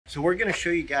So we're going to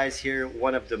show you guys here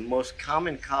one of the most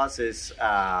common causes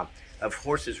of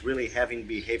horses really having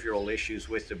behavioral issues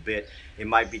with the bit. It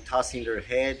might be tossing their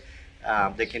head.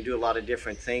 They can do a lot of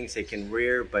different things. They can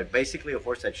rear, but basically a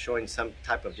horse that's showing some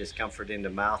type of discomfort in the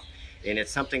mouth. And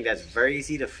it's something that's very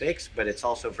easy to fix, but it's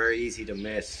also very easy to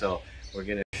miss. So we're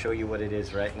going to show you what it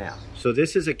is right now. So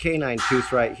this is a canine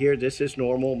tooth right here. This is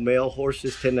normal. Male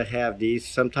horses tend to have these.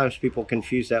 Sometimes people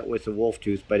confuse that with a wolf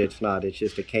tooth, but it's not. It's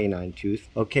just a canine tooth.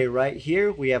 Okay, right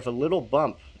here we have a little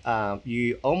bump.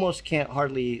 You almost can't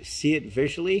hardly see it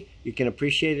visually. You can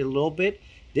appreciate it a little bit.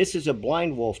 This is a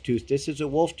blind wolf tooth. This is a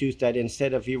wolf tooth that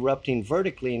instead of erupting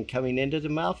vertically and coming into the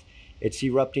mouth, it's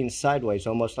erupting sideways,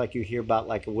 almost like you hear about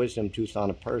like a wisdom tooth on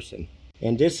a person.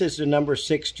 And this is the number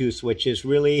 6 tooth, which is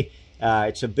really,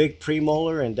 it's a big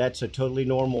premolar, and that's a totally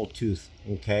normal tooth,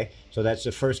 okay? So that's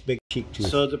the first big cheek tooth.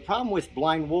 So the problem with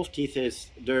blind wolf teeth is,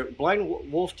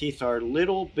 blind wolf teeth are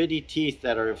little bitty teeth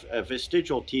that are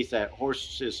vestigial teeth that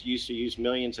horses used to use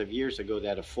millions of years ago that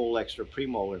had a full extra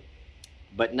premolar.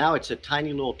 But now it's a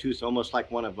tiny little tooth, almost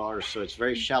like one of ours, so it's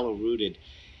very shallow rooted.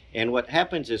 And what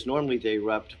happens is normally they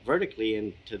erupt vertically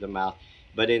into the mouth,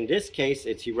 but in this case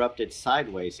it's erupted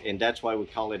sideways, and that's why we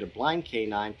call it a blind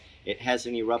canine. It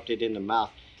hasn't erupted in the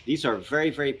mouth. These are very,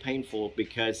 very painful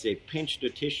because they pinch the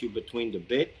tissue between the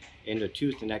bit and the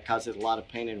tooth, and that causes a lot of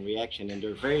pain and reaction, and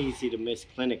they're very easy to miss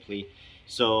clinically.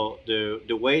 So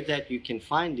the way that you can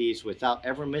find these without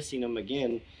ever missing them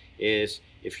again is,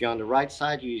 if you're on the right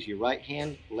side, you use your right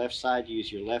hand, left side, you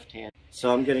use your left hand.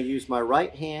 So I'm going to use my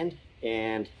right hand,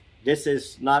 and this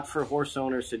is not for horse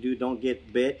owners to do, don't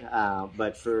get bit,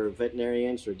 but for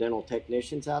veterinarians or dental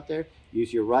technicians out there,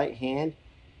 use your right hand.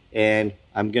 And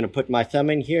I'm going to put my thumb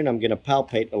in here, and I'm going to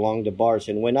palpate along the bars.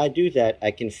 And when I do that,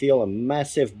 I can feel a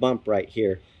massive bump right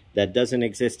here that doesn't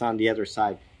exist on the other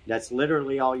side. That's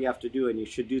literally all you have to do, and you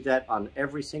should do that on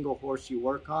every single horse you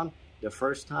work on the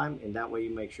first time, and that way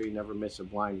you make sure you never miss a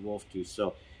blind wolf tooth.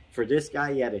 So for this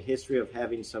guy, he had a history of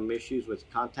having some issues with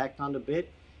contact on the bit,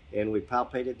 and we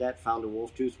palpated that, found a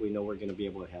wolf tooth. We know we're going to be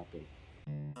able to help him.